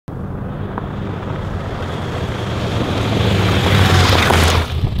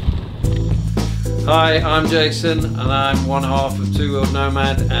Hi, I'm Jason and I'm one half of Two Wheeled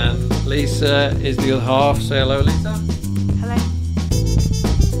Nomad, and Lisa is the other half. Say hello, Lisa.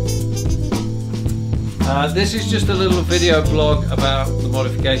 Hello. This is just a little video blog about the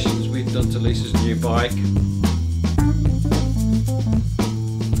modifications we've done to Lisa's new bike.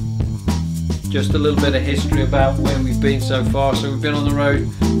 Just a little bit of history about where we've been so far. So we've been on the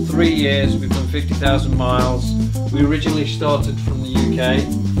road 3 years, we've done 50,000 miles. We originally started from the UK.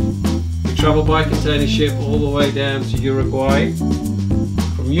 We travelled by container ship all the way down to Uruguay.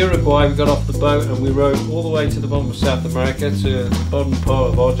 From Uruguay we got off the boat and we rode all the way to the bottom of South America, to the bottom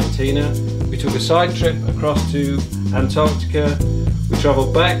part of Argentina. We took a side trip across to Antarctica. We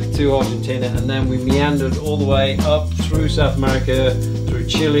travelled back to Argentina and then we meandered all the way up through South America, through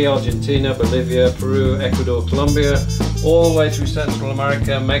Chile, Argentina, Bolivia, Peru, Ecuador, Colombia, all the way through Central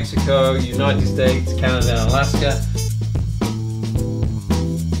America, Mexico, United States, Canada and Alaska.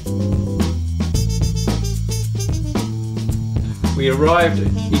 We arrived in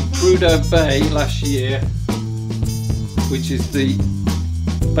Prudhoe Bay last year, which is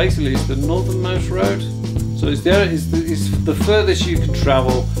basically it's the northernmost road. So it's the furthest you can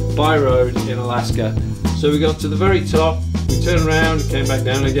travel by road in Alaska. So we got to the very top, we turned around, came back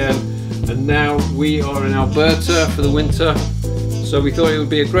down again, and now we are in Alberta for the winter. So we thought it would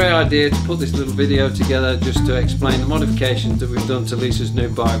be a great idea to put this little video together just to explain the modifications that we've done to Lisa's new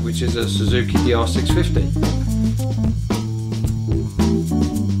bike, which is a Suzuki DR650.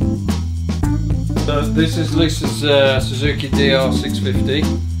 So this is Lisa's Suzuki DR650.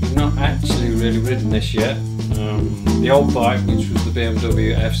 We've not actually really ridden this yet. The old bike, which was the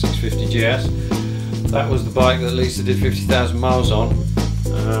BMW F650 GS, that was the bike that Lisa did 50,000 miles on.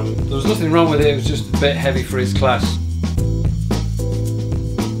 There was nothing wrong with it, it was just a bit heavy for its class.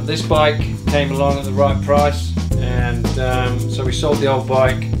 This bike came along at the right price, and so we sold the old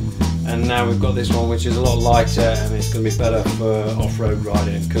bike, and now we've got this one which is a lot lighter and it's going to be better for off-road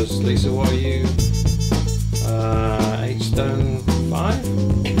riding. Because Lisa, what are you? 8 stone 5?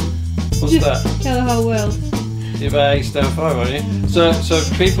 What's that? Tell the whole world. You're about 8 stone 5, aren't you? So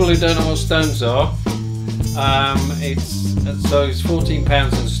for people who don't know what stones are, it's 14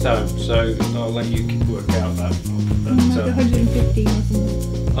 pounds in stone. So I'll let you work out that. Like 115 or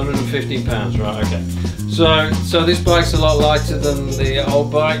something. 115 pounds, right? Okay. So this bike's a lot lighter than the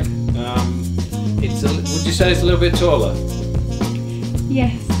old bike. Would you say it's a little bit taller?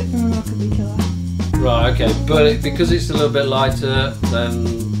 Yes, remarkably taller. Right, okay, but because it's a little bit lighter, then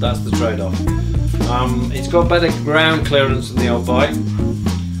that's the trade-off. It's got better ground clearance than the old bike.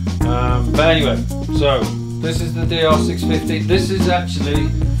 But anyway, so this is the DR650. This is actually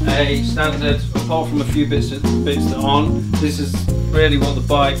a standard, apart from a few bits that aren't. This is really what the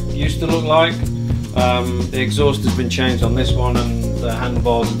bike used to look like. The exhaust has been changed on this one and the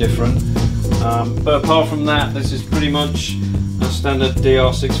handlebars are different. But apart from that, this is pretty much a standard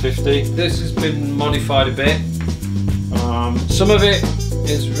DR650. This has been modified a bit. Some of it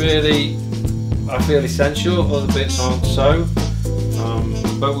is really, I feel, essential, other bits aren't so.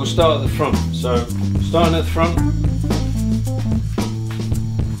 But we'll start at the front. So starting at the front.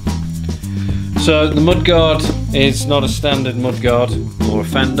 So the mudguard is not a standard mudguard or a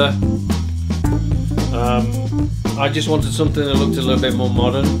fender. I just wanted something that looked a little bit more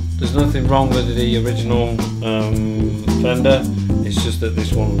modern. There's nothing wrong with the original fender, it's just that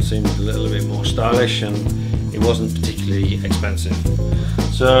this one seemed a little bit more stylish and it wasn't particularly expensive.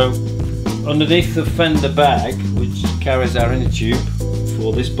 So underneath the fender bag, which carries our inner tube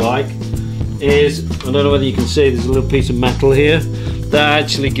for this bike, is, I don't know whether you can see, there's a little piece of metal here that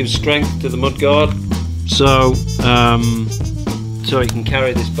actually gives strength to the mudguard, so it can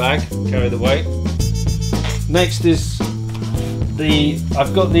carry this bag, carry the weight. Next is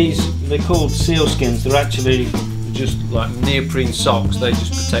I've got these, they're called seal skins. They're actually just like neoprene socks. They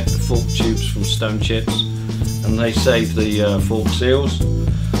just protect the fork tubes from stone chips and they save the fork seals.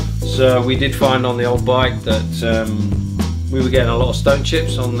 So we did find on the old bike that we were getting a lot of stone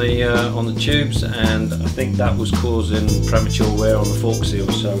chips on the tubes, and I think that was causing premature wear on the fork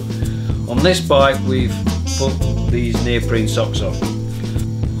seals. So on this bike we've put these neoprene socks on.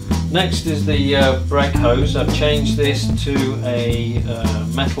 Next is the brake hose. I've changed this to a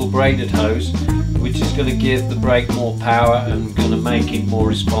metal braided hose, which is going to give the brake more power and going to make it more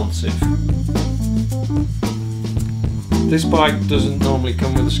responsive. This bike doesn't normally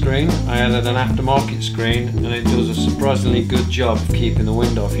come with a screen. I added an aftermarket screen and it does a surprisingly good job of keeping the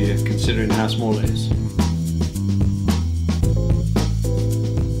wind off you, considering how small it is.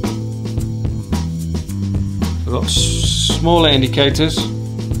 I've got smaller indicators.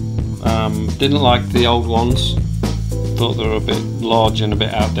 Didn't like the old ones. thought they were a bit large and a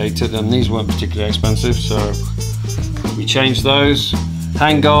bit outdated, and these weren't particularly expensive, so we changed those.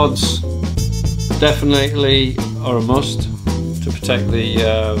 Handguards definitely are a must to protect the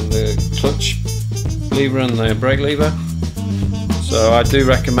clutch lever and the brake lever. So I do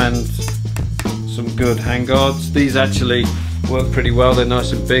recommend some good handguards. These actually work pretty well. They're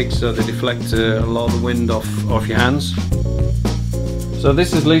nice and big, so they deflect a lot of the wind off your hands. So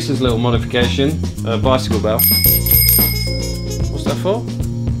this is Lisa's little modification, bicycle bell. What's that for?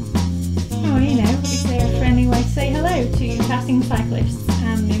 Oh, you know, it's a friendly way to say hello to passing cyclists,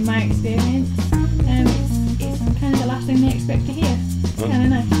 and in my experience, it's kind of the last thing they expect to hear. It's kind of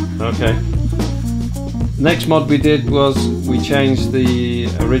nice. Okay. Next mod we did was we changed the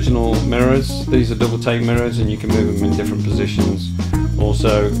original mirrors. These are double take mirrors, and you can move them in different positions.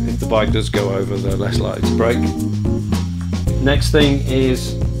 Also, if the bike does go over, they're less likely to break. Next thing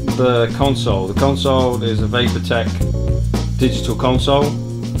is the console. The console is a Vaportec digital console.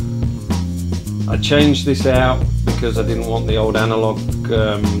 I changed this out because I didn't want the old analog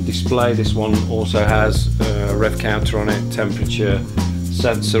display. This one also has a rev counter on it, temperature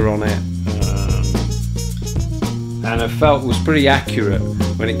sensor on it, and I felt it was pretty accurate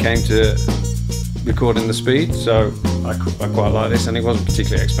when it came to recording the speed, so I quite like this, and it wasn't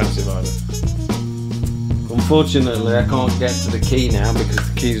particularly expensive either. Unfortunately, I can't get to the key now because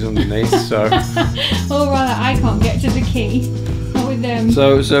the key's underneath. So, well, rather, I can't get to the key. Not with them.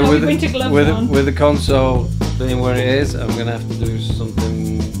 So with the console being where it is, I'm going to have to do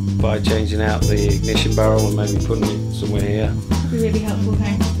something by changing out the ignition barrel and maybe putting it somewhere here. It'd be really helpful,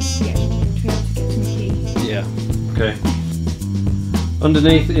 thanks, to be able to get to the key. Yeah. Okay.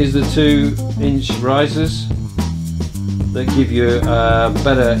 Underneath is the 2-inch risers that give you a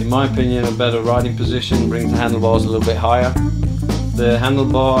better, in my opinion, a better riding position, brings the handlebars a little bit higher. The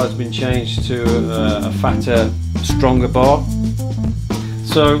handlebar has been changed to a fatter, stronger bar.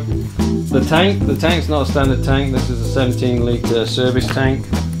 So the tank's not a standard tank. This is a 17-litre service tank.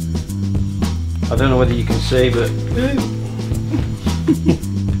 I don't know whether you can see, but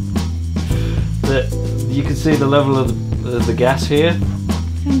you can see the level of the gas here.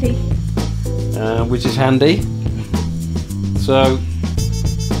 Handy. Which is handy. So,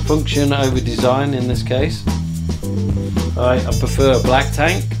 function over design in this case. I prefer a black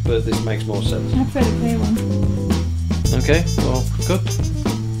tank, but this makes more sense. I prefer the clear one. Okay, well, good.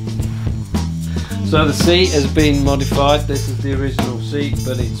 So the seat has been modified. This is the original seat,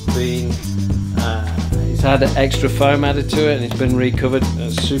 but it's had extra foam added to it, and it's been recovered.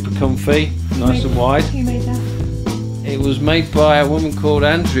 It's super comfy, nice and wide. Who made that? It was made by a woman called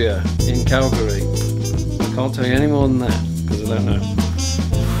Andrea in Calgary. I can't tell you any more than that, because I don't know.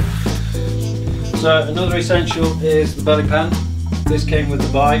 So another essential is the belly pan. This came with the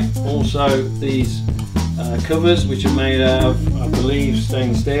bike. Also these covers, which are made out of, I believe,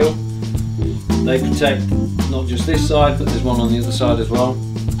 stainless steel. They protect not just this side, but there's one on the other side as well.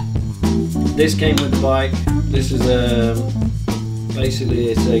 This came with the bike. This is basically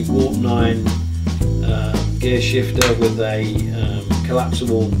it's a Warp 9 gear shifter with a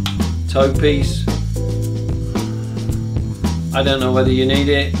collapsible toe piece. I don't know whether you need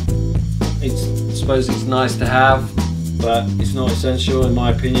it. I suppose it's nice to have, but it's not essential in my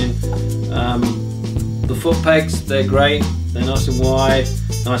opinion. The foot pegs, they're great. They're nice and wide,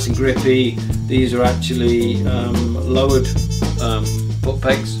 nice and grippy. These are actually lowered foot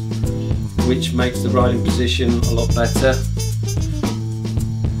pegs, which makes the riding position a lot better.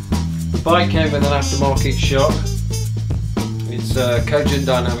 The bike came with an aftermarket shock. It's a Cogent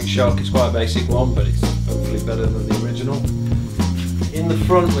dynamic shock. It's quite a basic one, but it's hopefully better than the original. In the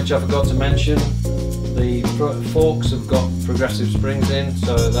front, which I forgot to mention, the forks have got progressive springs in,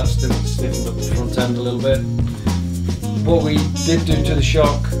 so that's stiffened up the front end a little bit. What we did do to the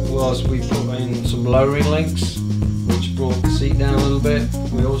shock was we put in some lowering links, which brought the seat down a little bit.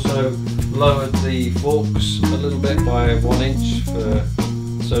 We also lowered the forks a little bit by 1 inch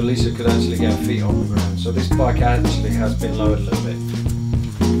so Lisa could actually get her feet on the ground. So this bike actually has been lowered a little bit.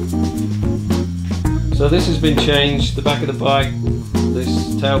 So this has been changed. The back of the bike, this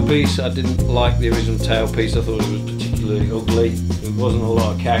tailpiece, I didn't like the original tailpiece. I thought it was particularly ugly. It wasn't a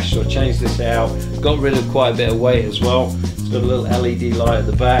lot of cash, so I changed this out. Got rid of quite a bit of weight as well. It's got a little LED light at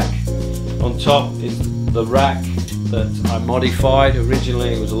the back. On top is the rack that I modified.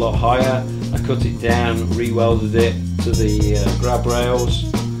 Originally it was a lot higher. I cut it down, re-welded it to the grab rails,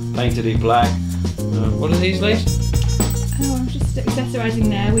 painted it black. What are these, Lise? Oh, I'm just accessorising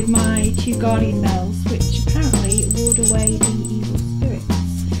there with my 2 guardian bells, which apparently ward away the evil spirits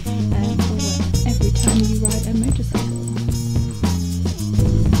for every time you ride a motorcycle.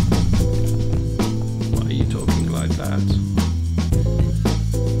 Why are you talking like that?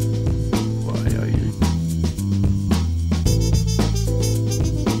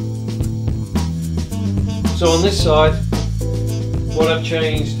 So on this side, what I've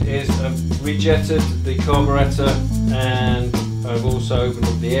changed is I've rejetted the carburettor, and I've also opened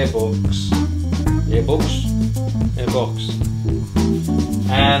up the airbox,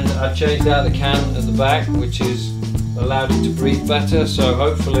 and I've changed out the can at the back, which has allowed it to breathe better. So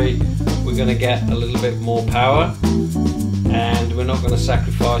hopefully we're going to get a little bit more power, and we're not going to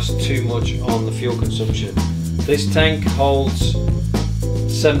sacrifice too much on the fuel consumption. This tank holds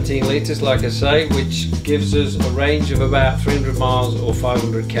 17 litres, like I say, which gives us a range of about 300 miles or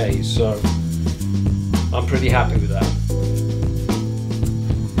 500 k's, so I'm pretty happy with that.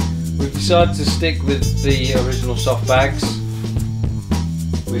 We've decided to stick with the original soft bags.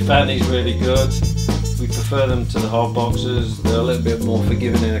 We found these really good. We prefer them to the hard boxes. They're a little bit more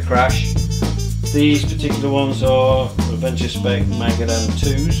forgiving in a crash. These particular ones are Adventure Spec Magadan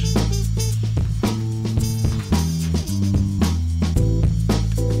 2s.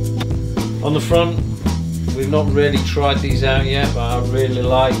 On the front, we've not really tried these out yet, but I really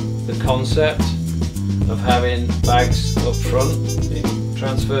like the concept of having bags up front. It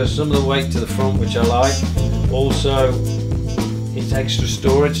transfers some of the weight to the front, which I like. Also, it's extra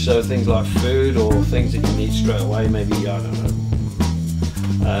storage, so things like food or things that you need straight away, maybe, I don't know,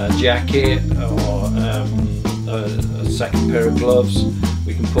 a jacket or a second pair of gloves,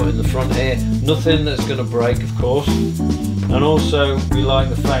 we can put in the front here. Nothing that's going to break, of course. And also we like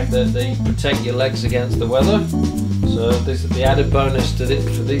the fact that they protect your legs against the weather. So this, the added bonus to this,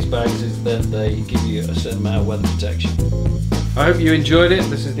 for these bags, is that they give you a certain amount of weather protection. I hope you enjoyed it.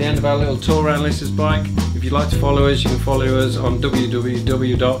 This is the end of our little tour around Lisa's bike. If you'd like to follow us, you can follow us on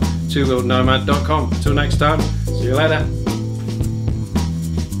www.twowheelednomad.com. Until next time, see you later.